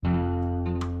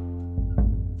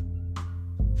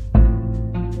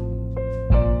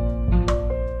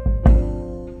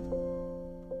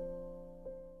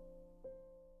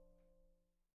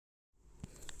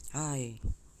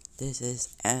This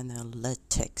is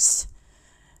Analytics,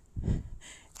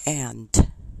 and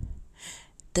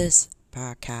this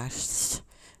podcast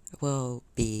will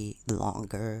be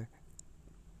longer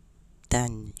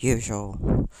than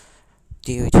usual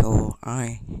due to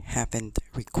I haven't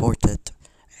recorded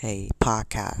a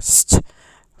podcast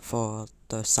for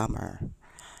the summer,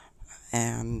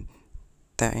 and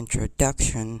the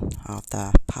introduction of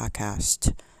the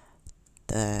podcast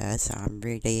does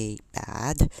really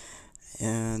bad,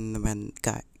 and when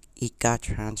it got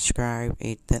transcribed,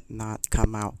 it did not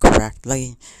come out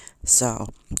correctly. So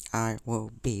I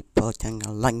will be putting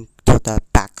a link to the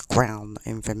background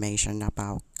information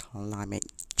about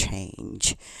climate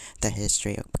change, the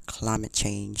history of climate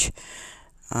change.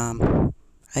 Um,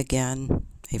 Again,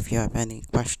 if you have any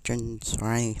questions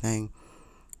or anything,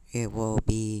 it will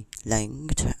be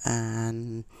linked,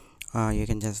 and you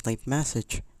can just leave a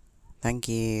message. Thank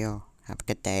you. Have a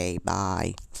good day.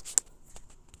 Bye.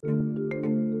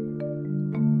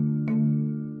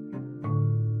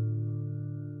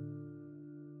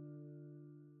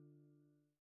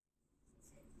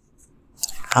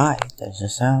 Hi, this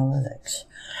is Alex.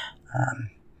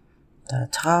 The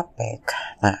topic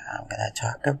that I'm gonna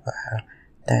talk about,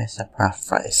 there's a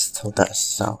preface to this,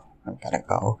 so I'm gonna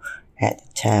go ahead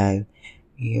and tell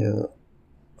you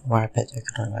why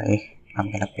particularly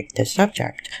I'm gonna pick this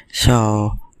subject.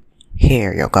 So,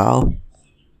 here you go.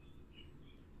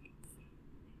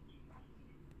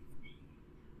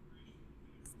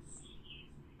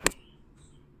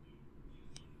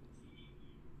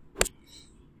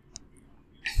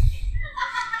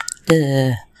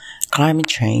 The climate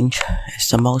change is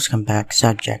the most complex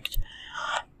subject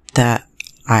that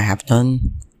I have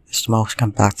done. It's the most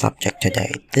complex subject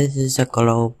today. This is a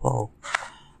global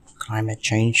climate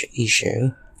change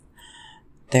issue.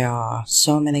 There are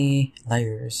so many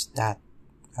layers that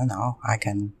I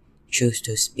can choose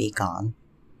to speak on.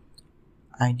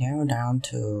 I narrow down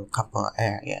to a couple of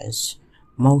areas,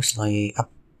 mostly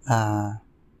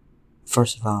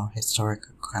first of all,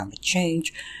 historical climate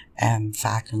change and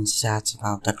facts and stats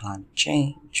about the climate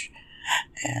change.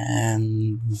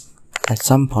 And at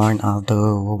some point, I'll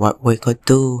do what we could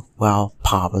do. Well,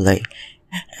 probably.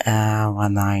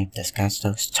 When I discuss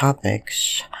those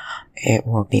topics, it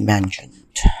will be mentioned.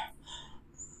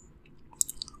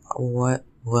 What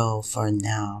will for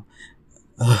now?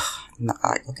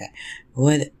 Okay.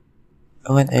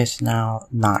 What is now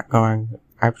not going?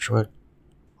 I should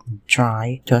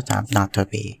try to attempt not to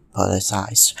be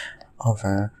politicized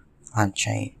over climate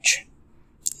change.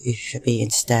 It should be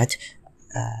instead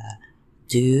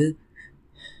do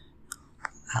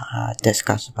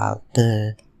discuss about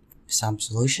some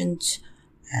solutions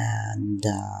and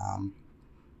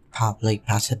probably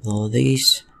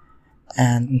possibilities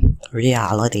and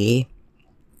reality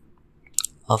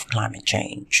of climate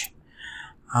change,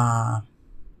 and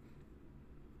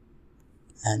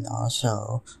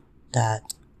also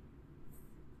that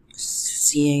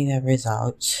seeing the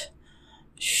results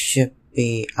should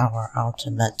be our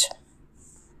ultimate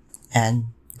end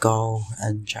goal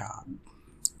and job.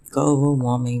 Global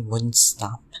warming wouldn't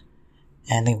stop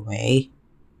anyway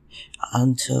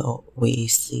until we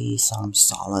see some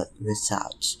solid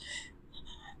results.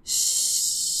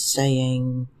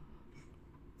 Saying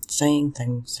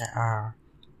things that are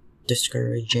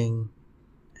discouraging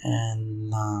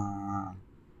and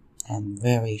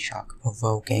very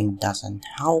shock-provoking doesn't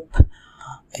help.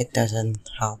 It doesn't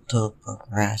help to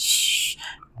progress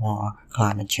more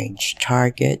climate change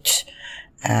targets,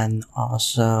 and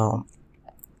also,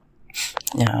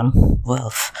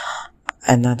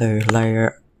 another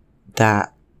layer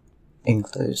that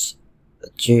includes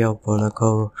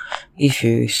geopolitical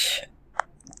issues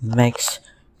makes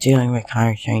dealing with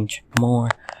climate change more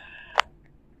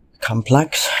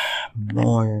complex,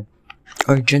 more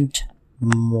urgent,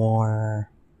 more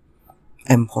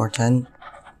important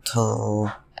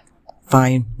to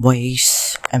find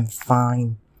ways and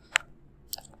find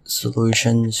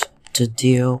solutions to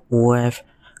deal with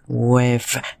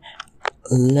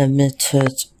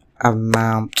limited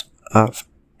amount of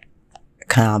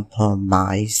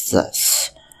compromises.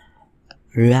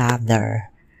 Rather,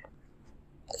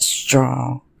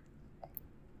 strong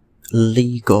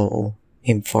legal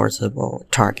enforceable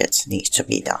targets needs to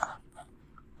be done.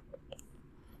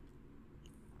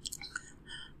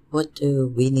 What do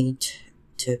we need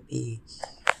to be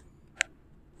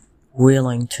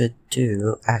willing to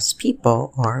do as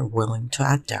people, or willing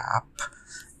to adapt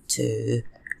to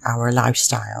our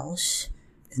lifestyles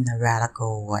in a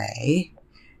radical way,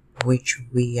 which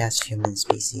we as human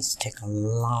species take a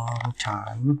long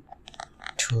time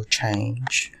to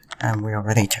change, and we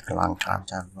already took a long time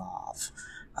to evolve.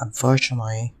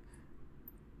 Unfortunately,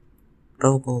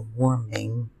 global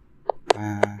warming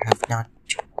have not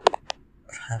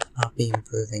been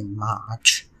improving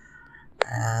much,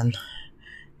 and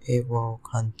it will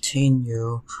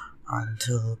continue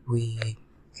until we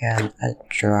can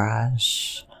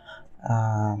address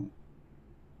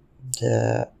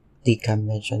the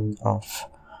decommission of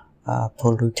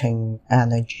polluting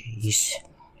energies,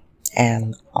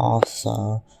 and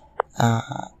also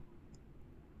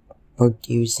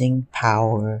producing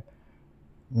power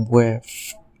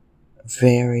with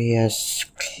various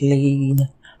clean,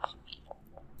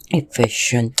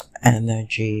 efficient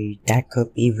energy that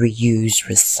could be reused,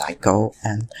 recycled,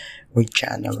 and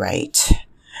regenerate,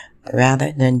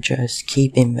 rather than just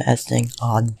keep investing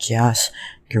on just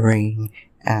green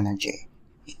energy.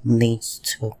 It needs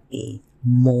to be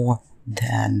more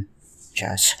than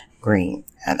just green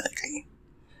energy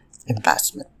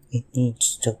investment. It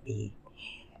needs to be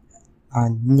a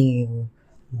new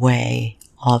way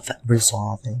of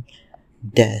resolving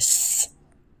this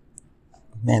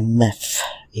mammoth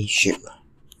issue.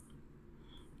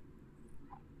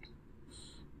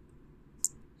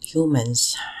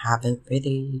 Humans haven't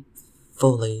really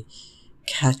fully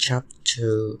catch up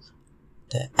to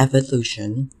the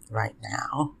evolution right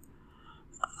now.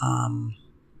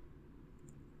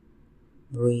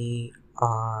 We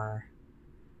are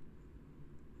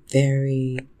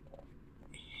very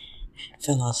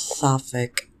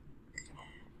philosophic.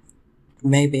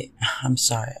 Maybe, I'm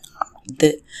sorry.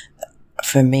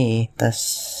 For me,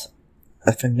 this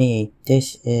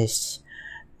is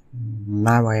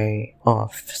my way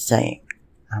of saying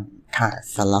I'm kind of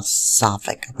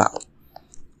philosophic about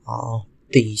all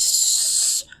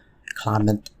these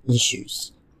climate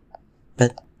issues.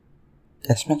 But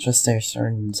as much as there's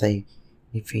certain say,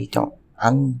 if we don't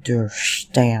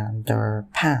understand our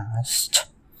past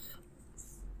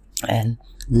and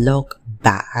look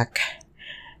back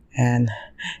and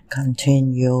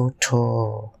continue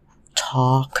to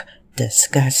talk,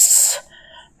 discuss,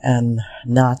 and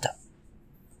not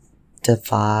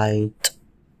divide,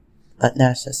 but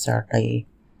necessarily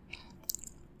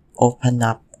open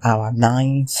up our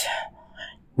minds,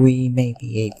 we may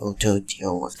be able to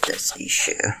deal with this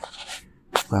issue.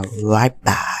 We'll be right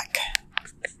back.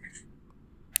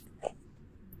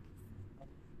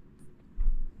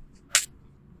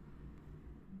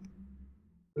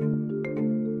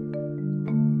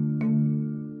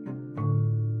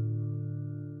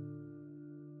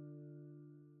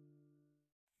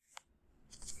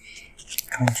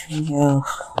 Continue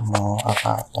more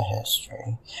about the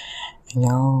history.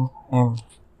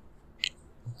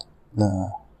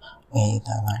 The way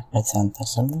that I present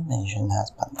this information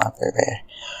has been not very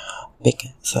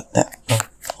big, so that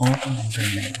all the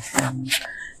information,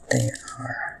 they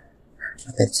are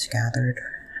a bit scattered.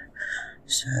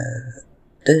 So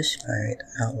this part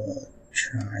I will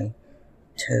try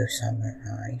to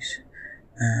summarize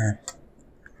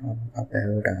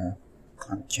about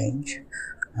climate change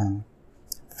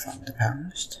from the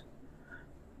past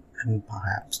and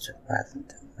perhaps to the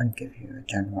present, and give you a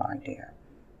general idea.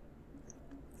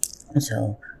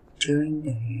 So during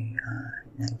the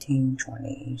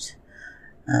 1920s,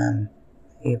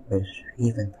 it was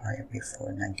even prior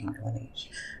before 1920s,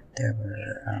 there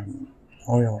were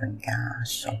oil and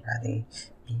gas already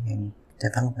being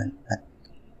developed, but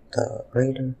the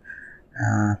greater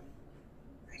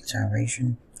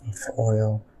acceleration of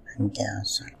oil and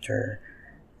gas sector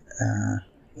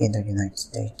in the United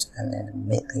States and in the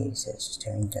Middle East is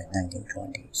during the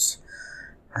 1920s.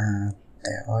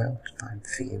 The oil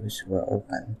fields were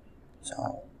open,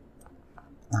 so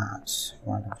that's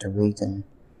one of the reasons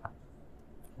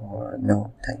or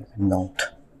note that you can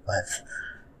note with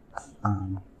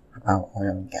about oil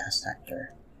and gas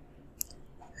sector.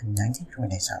 In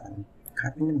 1927,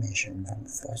 carbon emission from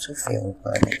fossil fuel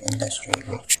burning industry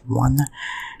reached 1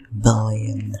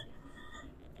 billion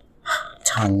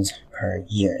tons per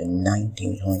year in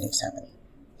 1927.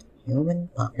 Human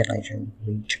population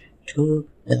reached 2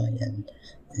 billion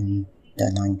in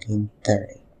the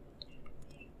 1930s.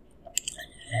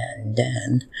 And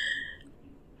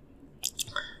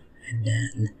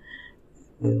then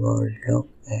we will look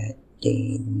at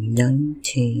the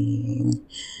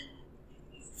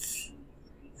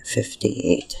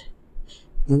 1958.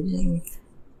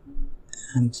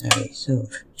 So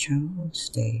Charles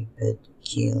David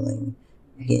Keeling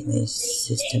began a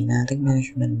systematic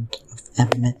measurement of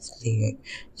atmospheric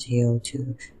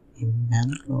CO2 in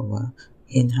Mauna Loa,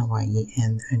 in Hawaii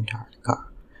and Antarctica.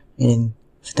 In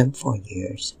 4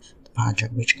 years, the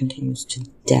project, which continues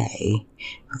today,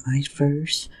 provides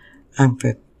first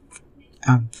empirical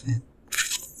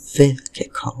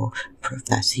proof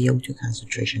that CO2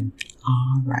 concentrations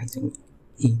are rising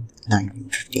in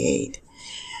 1958.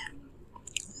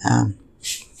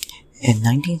 In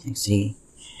 1960,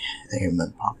 the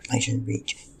human population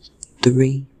reached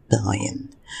 3 billion.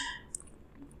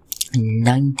 In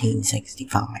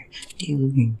 1965,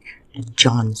 during the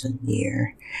Johnson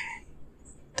year,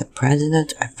 the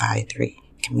President's Advisory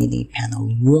Committee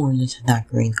panel warned that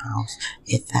greenhouse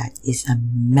effect is a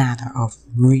matter of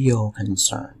real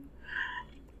concern.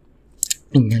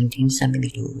 In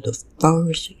 1972, the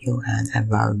first UN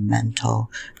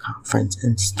Environmental Conference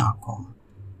in Stockholm.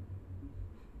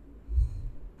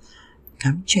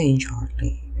 Climate change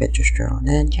hardly registered on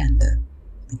the agenda,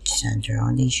 which centered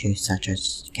on issues such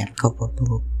as chemical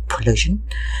pollution,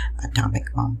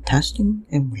 atomic bomb testing,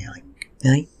 and whaling. The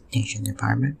United Nations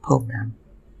Environment Program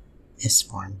is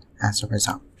formed as a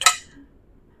result.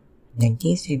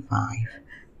 1965,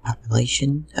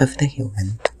 population of the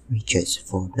human reaches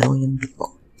 4 billion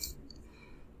people.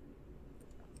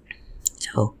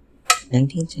 So,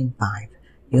 1975,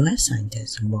 U.S.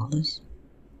 scientist Wallace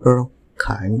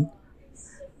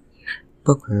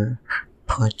Booker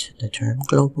put the term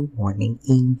global warming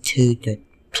into the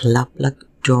public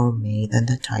domain in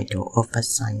the title of a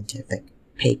scientific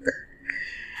paper.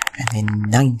 And in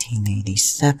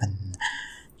 1987,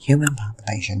 human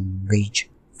population reached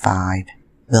 5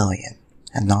 billion.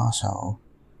 And also,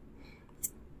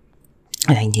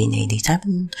 in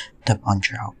 1987, the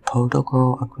Montreal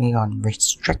Protocol agreed on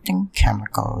restricting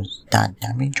chemicals that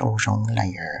damage ozone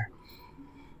layer.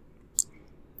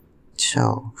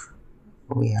 So,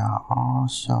 we are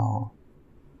also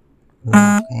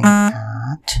looking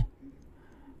at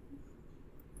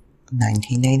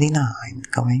 1989,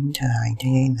 going to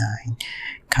 1989,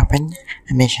 carbon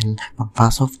emission from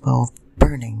fossil fuel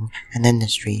burning and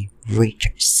industry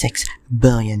reached 6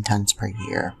 billion tons per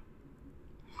year.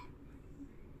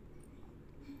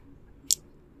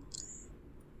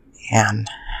 And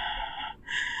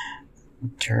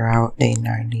throughout the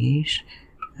 90s,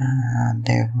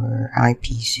 there were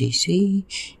IPCC,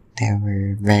 there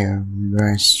were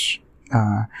various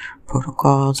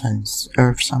protocols and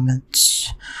Earth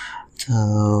summits.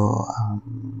 So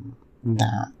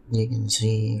that you can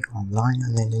see online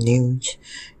and in the news.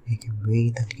 You can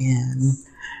read it again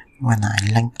when I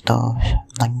link those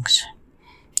links.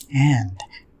 And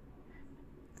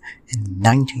in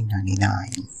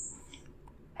 1999,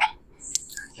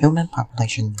 human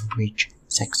population reached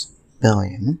 6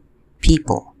 billion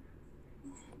people.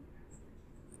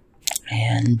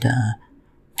 And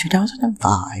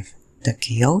 2005, the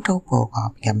Kyoto Protocol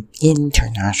became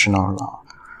international law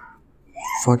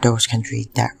for those countries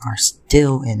that are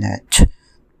still in it.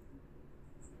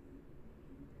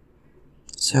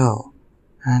 So,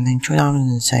 and in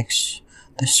 2006,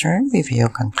 the Stern Review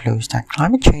concludes that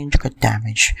climate change could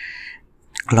damage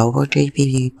global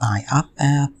GDP by up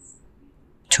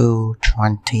to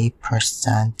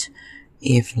 20%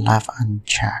 if left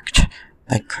unchecked,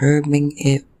 but curbing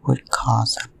it would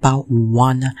cost about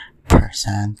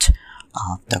 1%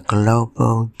 of the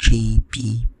global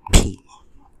GDP.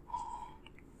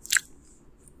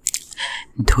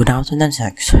 In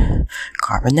 2006,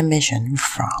 carbon emission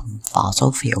from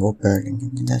fossil fuel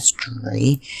burning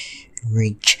industry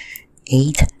reached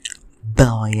 8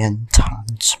 billion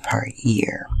tons per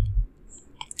year.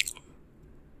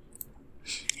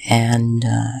 And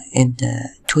in the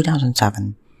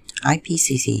 2007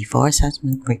 IPCC Forest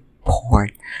Assessment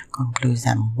Report concludes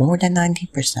that more than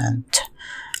 90%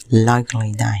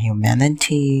 likely that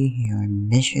humanity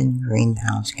emission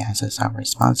greenhouse gases are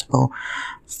responsible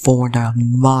for the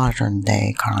modern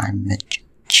day climate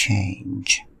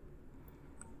change.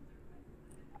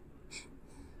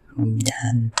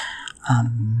 Then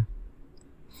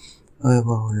we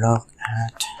will look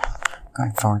at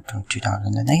going forward to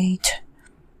 2008.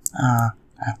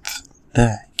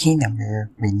 The key number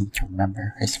we need to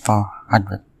remember is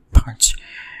 400 parts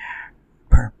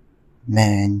per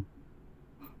million.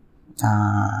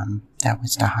 That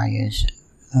was the highest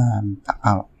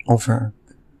about over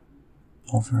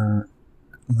a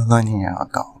millennia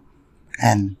ago,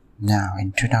 and now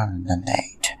in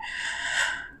 2008,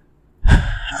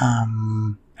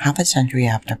 half a century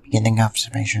after beginning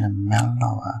observation of Mauna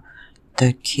Loa,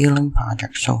 the Keeling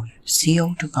project showed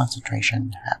CO2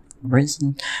 concentration have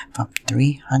risen from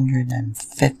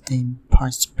 315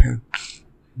 parts per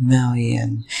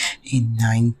million in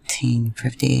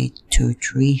 1958 to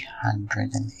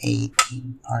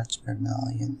 318 parts per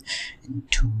million in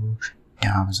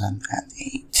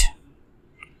 2008.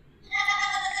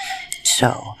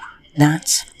 So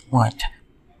that's what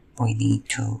we need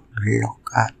to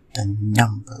look at the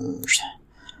numbers.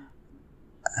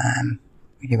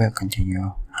 We will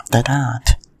continue after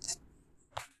that.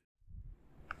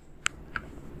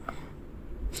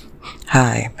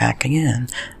 Hi, back again.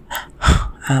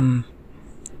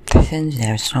 Since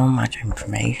there's so much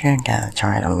information, I gotta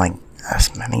try to link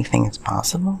as many things as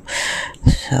possible.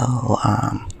 So,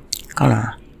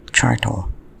 gonna try to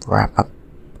wrap up,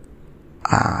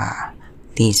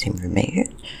 these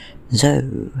information.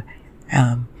 So,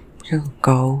 we'll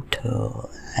go to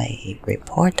a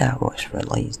report that was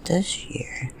released this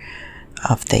year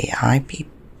of the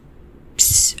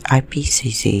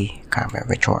IPCC climate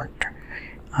report,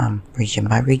 region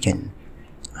by region.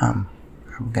 I'm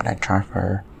gonna try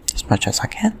for as much as I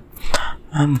can.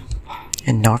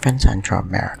 In North and Central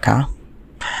America,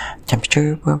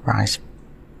 temperature will rise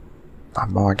by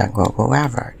more than global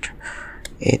average.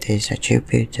 It is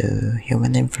attributed to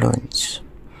human influence.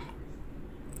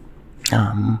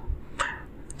 So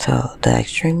the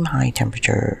extreme high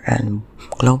temperature and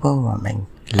global warming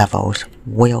levels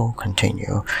will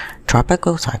continue.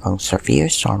 Tropical cyclones, severe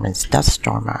storms, and dust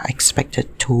storms are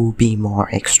expected to be more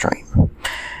extreme.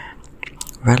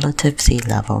 Relative sea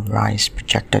level rise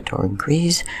projected to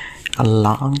increase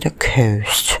along the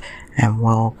coast and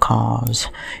will cause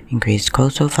increased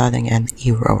coastal flooding and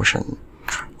erosion.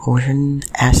 Ocean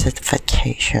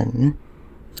acidification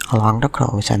along the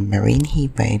coast and marine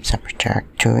heat waves are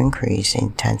projected to increase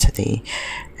intensity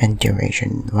and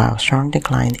duration, while strong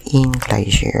decline in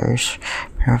glaciers,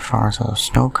 permafrost, or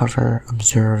snow cover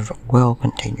observed will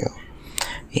continue.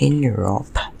 In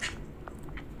Europe,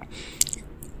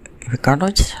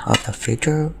 regardless of the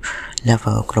future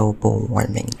level of global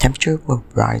warming, temperature will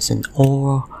rise in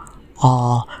all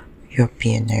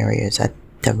European areas at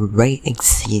the rate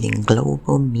exceeding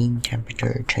global mean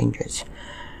temperature changes.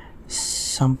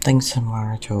 Something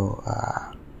similar to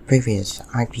previous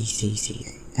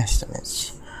IPCC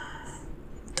estimates.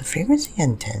 The frequency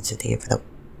and intensity of the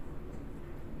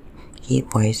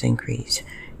heat waves increase.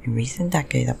 In recent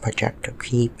decades are projected to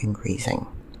keep increasing.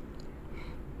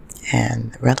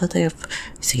 And relative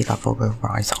sea level will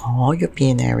rise all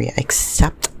European area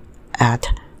except at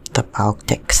the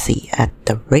Baltic Sea at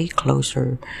the rate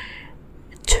closer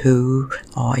to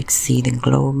or exceeding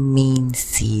global mean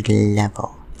sea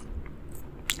level.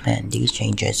 And these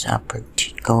changes are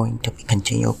going to be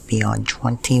continued beyond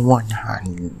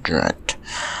 2100.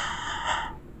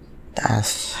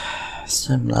 That's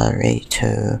similarly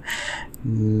to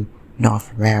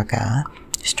North America.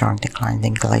 Strong decline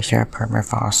in glacier,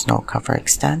 permafrost, snow cover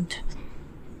extent.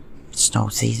 Snow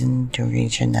season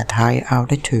duration at high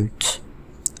altitudes.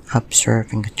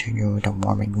 Observe and continue the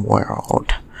warming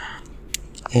world.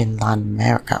 In Latin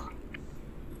America,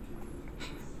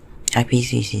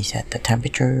 IPCC said the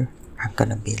temperature are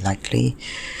gonna be likely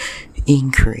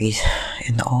increase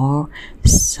in all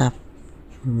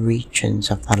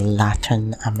sub-regions of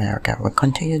Latin America. Will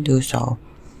continue to do so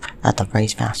at a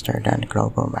rate faster than the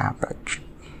global average.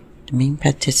 The mean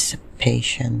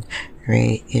participation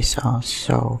rate is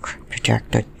also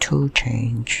projected to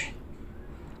change.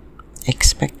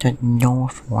 Expected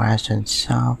Northwest and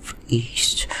South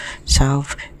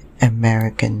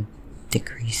American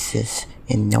decreases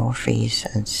in Northeast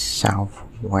and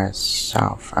Southwest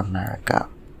South America.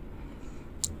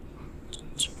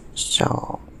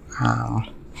 So,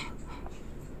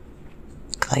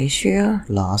 glacier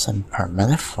loss and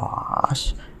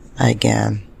permafrost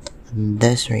again in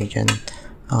this region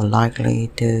are likely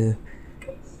to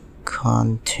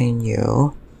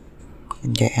continue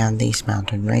in the Andes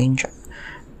mountain range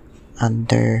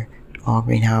under all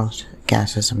greenhouse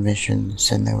gases emission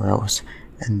scenarios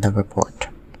in the report,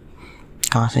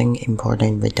 causing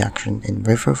important reduction in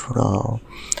river flow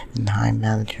and high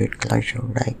magnitude glacial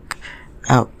lake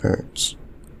outbursts.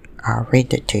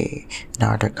 Aridity and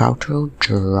agricultural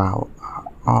drought are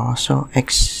also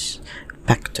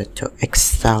expected to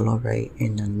accelerate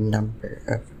in a number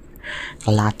of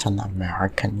Latin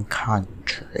American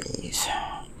countries.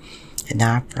 In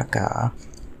Africa,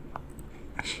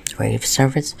 rate of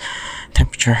surface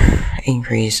temperature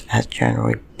increase has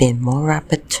generally been more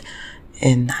rapid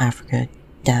in Africa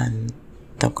than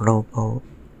the global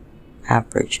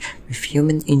average, with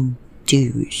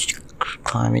human-induced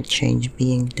climate change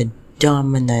being the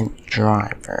dominant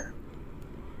driver.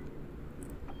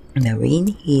 Marine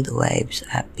heat waves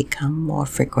have become more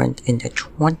frequent in the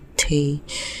 20th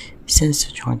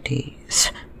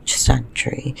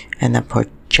century and are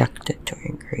projected to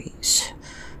increase.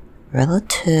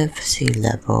 Relative sea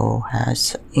level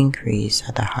has increased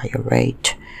at a higher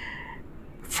rate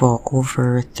for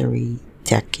over 3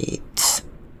 decades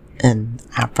in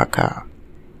Africa,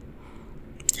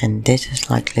 and this is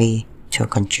likely to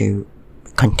continue,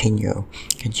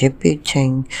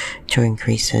 contributing to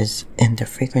increases in the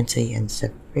frequency and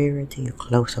severity severity of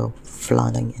coastal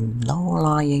flooding in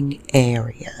low-lying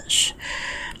areas.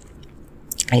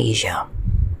 Asia.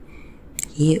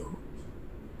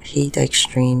 Heat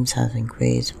extremes has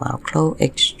increased while cold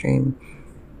extreme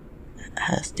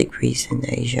has decreased in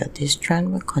Asia. This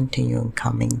trend will continue in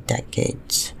coming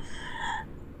decades.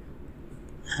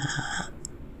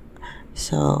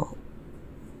 So,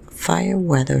 fire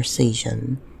weather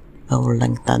season will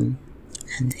lengthen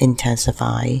and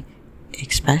intensify,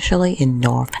 especially in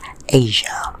North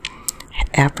Asia.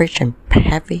 Average and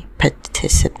heavy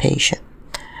participation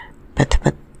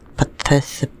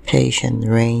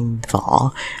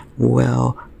rainfall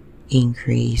will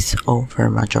increase over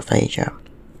much of Asia.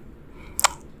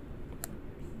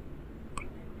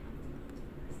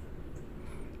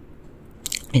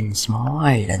 In small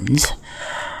islands,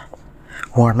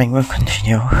 warming will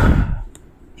continue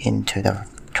into the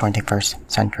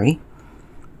 21st century.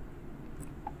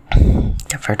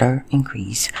 The further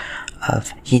increase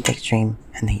of heat extreme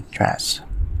and heat stress.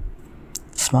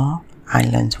 Small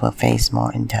islands will face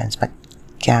more intense but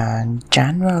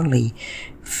generally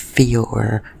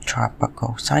fewer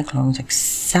tropical cyclones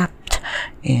except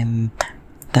in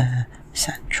the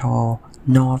central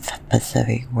North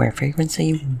Pacific, where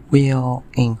frequency will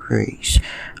increase.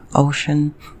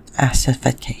 Ocean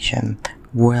acidification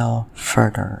will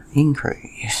further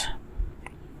increase.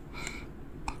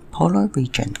 Polar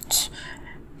regions.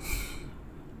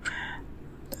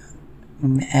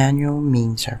 Annual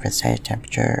mean surface air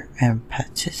temperature and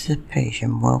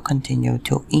participation will continue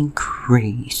to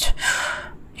increase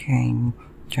during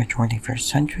the 21st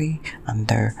century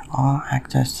under all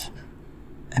access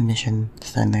emission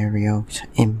scenarios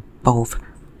in both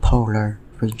polar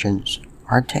regions,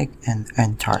 Arctic and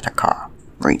Antarctica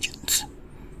regions.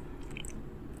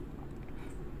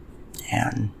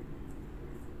 And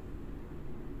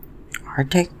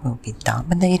Arctic will be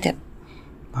dominated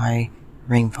by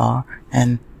rainfall,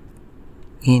 and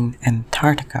in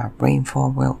Antarctica,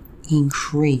 rainfall will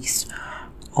increase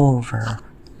over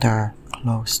the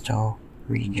coastal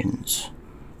regions.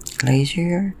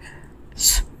 Glaciers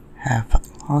have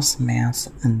lost mass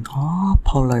in all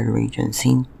polar regions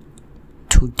in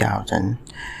 2000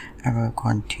 and will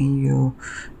continue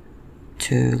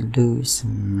to lose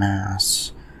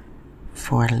mass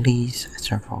for at least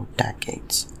several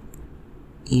decades,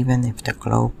 even if the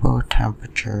global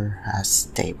temperature has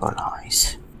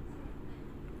stabilized.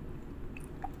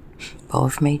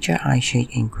 Both major ice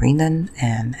sheets in Greenland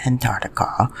and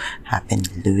Antarctica have been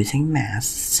losing mass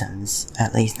since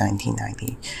at least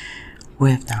 1990,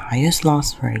 with the highest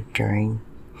loss rate during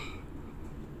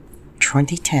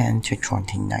 2010 to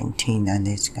 2019, and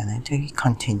it's going to be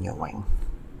continuing.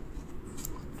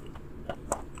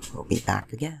 We'll be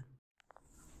back again.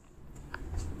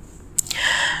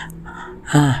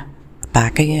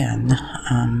 Back again.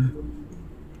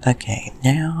 Okay,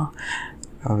 now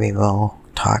we will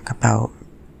talk about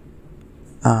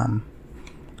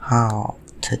how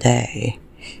today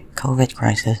COVID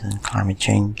crisis and climate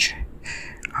change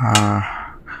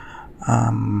are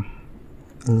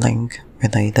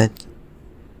related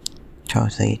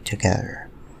closely together,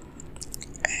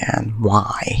 and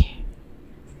why,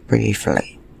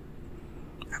 briefly,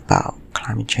 about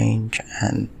climate change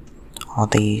and all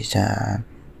these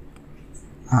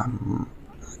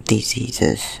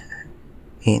diseases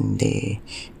in the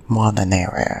modern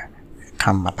era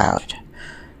come about.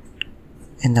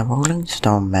 In the Rolling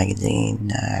Stone magazine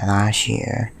last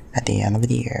year, at the end of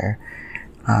the year,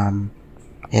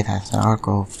 it has an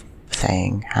article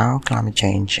saying how climate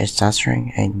change is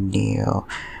ushering a new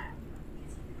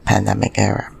pandemic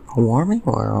era. A warming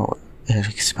world is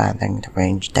expanding the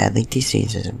range of deadly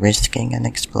diseases, risking an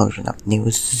explosion of new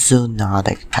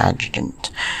zoonotic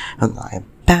pathogens like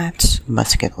bats,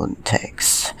 mosquitoes, and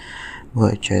ticks,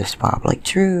 which is probably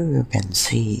true. You can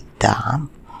see that.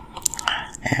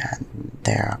 And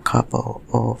there are a couple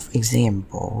of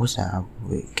examples that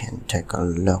we can take a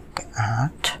look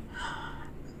at.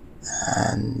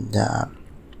 And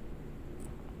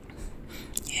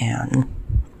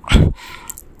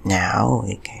now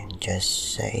we can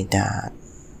just say that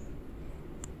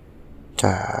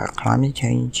the climate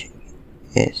change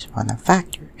is one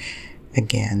factor.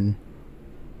 Again,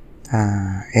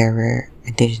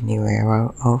 this new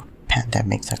era of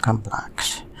pandemics are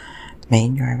complex.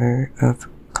 Main driver of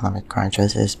climate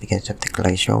crisis is because of the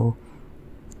glacial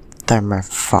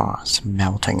permafrost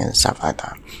melting and stuff like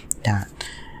that. That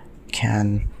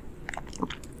can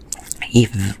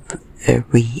even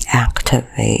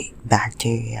reactivate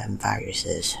bacteria and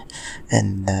viruses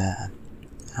in the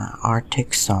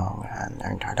Arctic zone and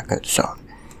Antarctica zone.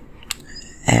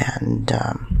 And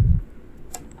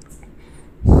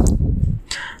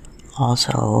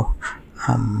Also,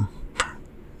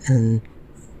 in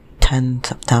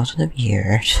tens of thousands of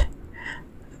years,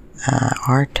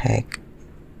 Arctic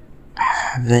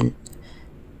haven't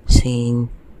seen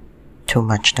too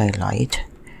much daylight,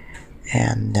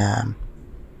 and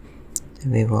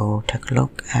we will take a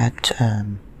look at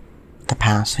the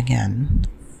past again,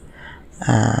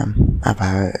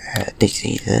 about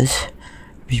diseases,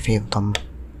 review them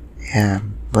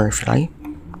briefly.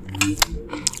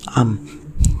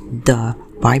 The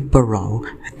Vibrio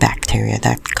bacteria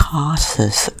that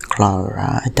causes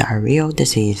cholera, a diarrheal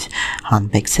disease, on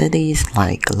big cities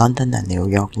like London and New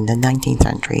York in the 19th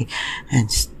century, and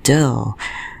still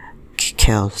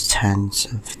kills tens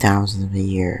of thousands a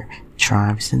year.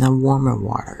 Thrives in the warmer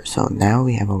water. So now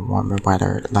we have a warmer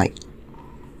weather, like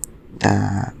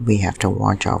we have to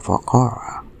watch out for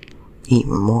cholera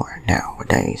even more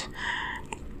nowadays.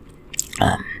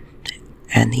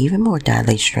 And even more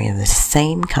deadly strain of the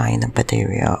same kind of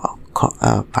bacteria,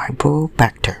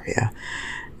 Vibrobacteria,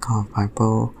 called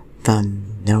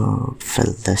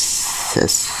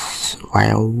Vibrovenophilisis,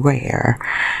 while rare,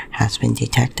 has been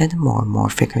detected more and more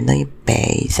frequently in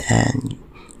bays and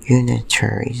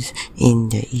unitaries in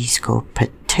the East Coast,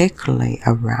 particularly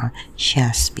around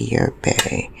Shakespeare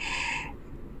Bay.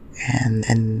 And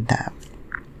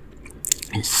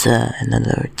it's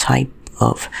another type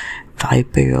of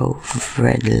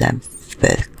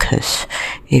Vibrovenophilisis.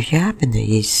 If you happen to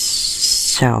eat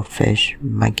shellfish, it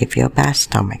might give you a bad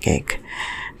stomachache.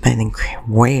 But in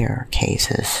rare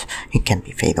cases, it can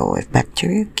be fatal if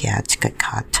bacteria gets a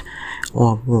cut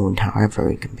or wound. However,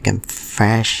 it can become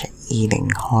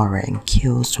flesh-eating horror and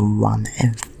kills 1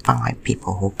 in 5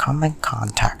 people who come in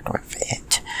contact with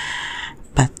it.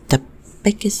 But the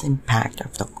biggest impact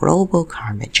of the global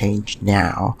climate change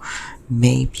now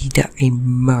may be the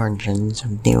emergence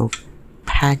of new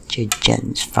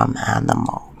pathogens from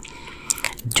animals.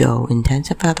 Though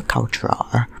intensive agricultural,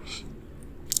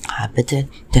 habitat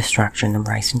destruction and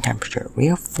rising temperature, we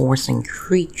are forcing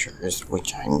creatures,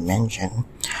 which I mentioned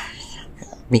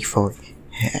before,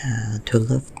 to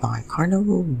live by cardinal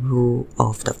rule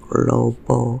of the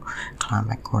global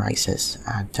climate crisis: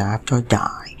 adapt or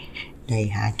die. They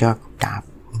had to adapt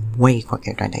way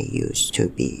quicker than they used to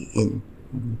be in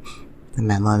the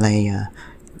millennia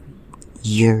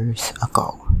years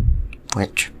ago,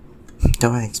 which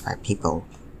don't expect people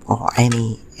or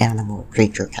any animal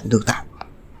creature can do that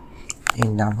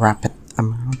in a rapid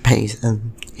pace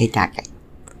in a decade,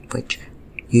 which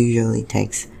usually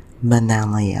takes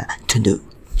millennia to do.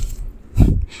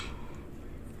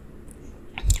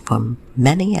 For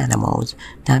many animals,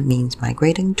 that means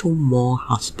migrating to more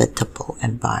hospitable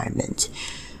environments.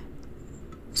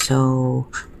 So,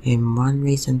 in one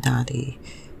recent study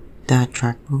that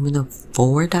tracked movement of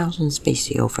 4,000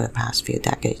 species over the past few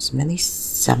decades, many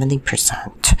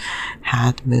 70%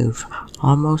 had moved,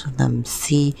 almost of them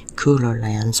sea cooler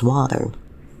lands water.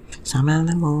 Some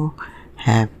animals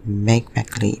have made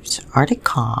back leaps. Arctic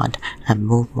cod have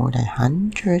moved more than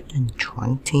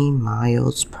 120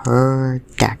 miles per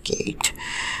decade.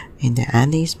 In the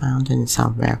Andes Mountains,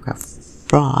 South America,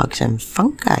 frogs and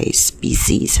fungi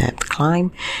species have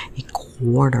climbed a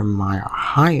quarter mile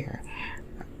higher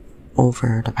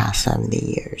over the past 70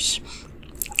 years.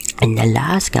 In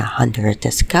Alaska, hunters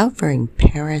discovering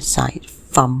parasites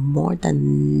from more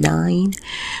than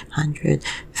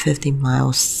 950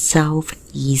 miles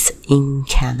southeast in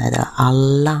Canada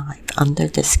alive under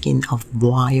the skin of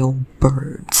wild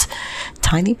birds.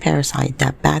 Tiny parasites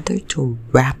that battle to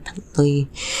rapidly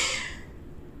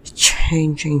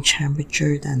changing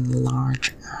temperature than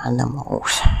large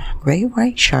animals. Great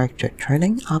white sharks are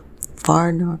turning up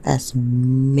far north as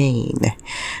Maine.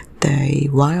 The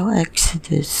wild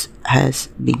exodus has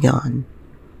begun.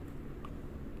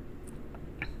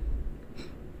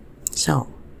 So,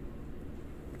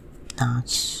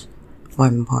 that's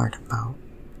one part about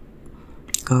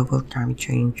global climate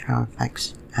change, how it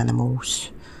affects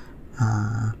animals,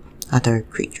 other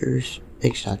creatures,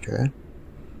 etc.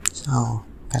 So,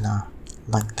 gonna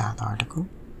link that article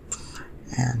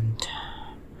and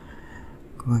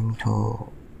going to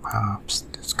perhaps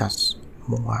discuss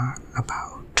more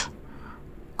about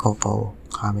global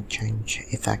climate change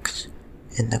effects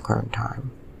in the current time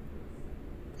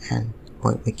and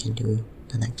what we can do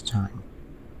the next time.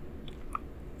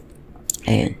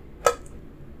 And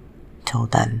till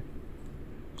then,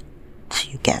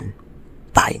 see you again.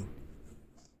 Bye.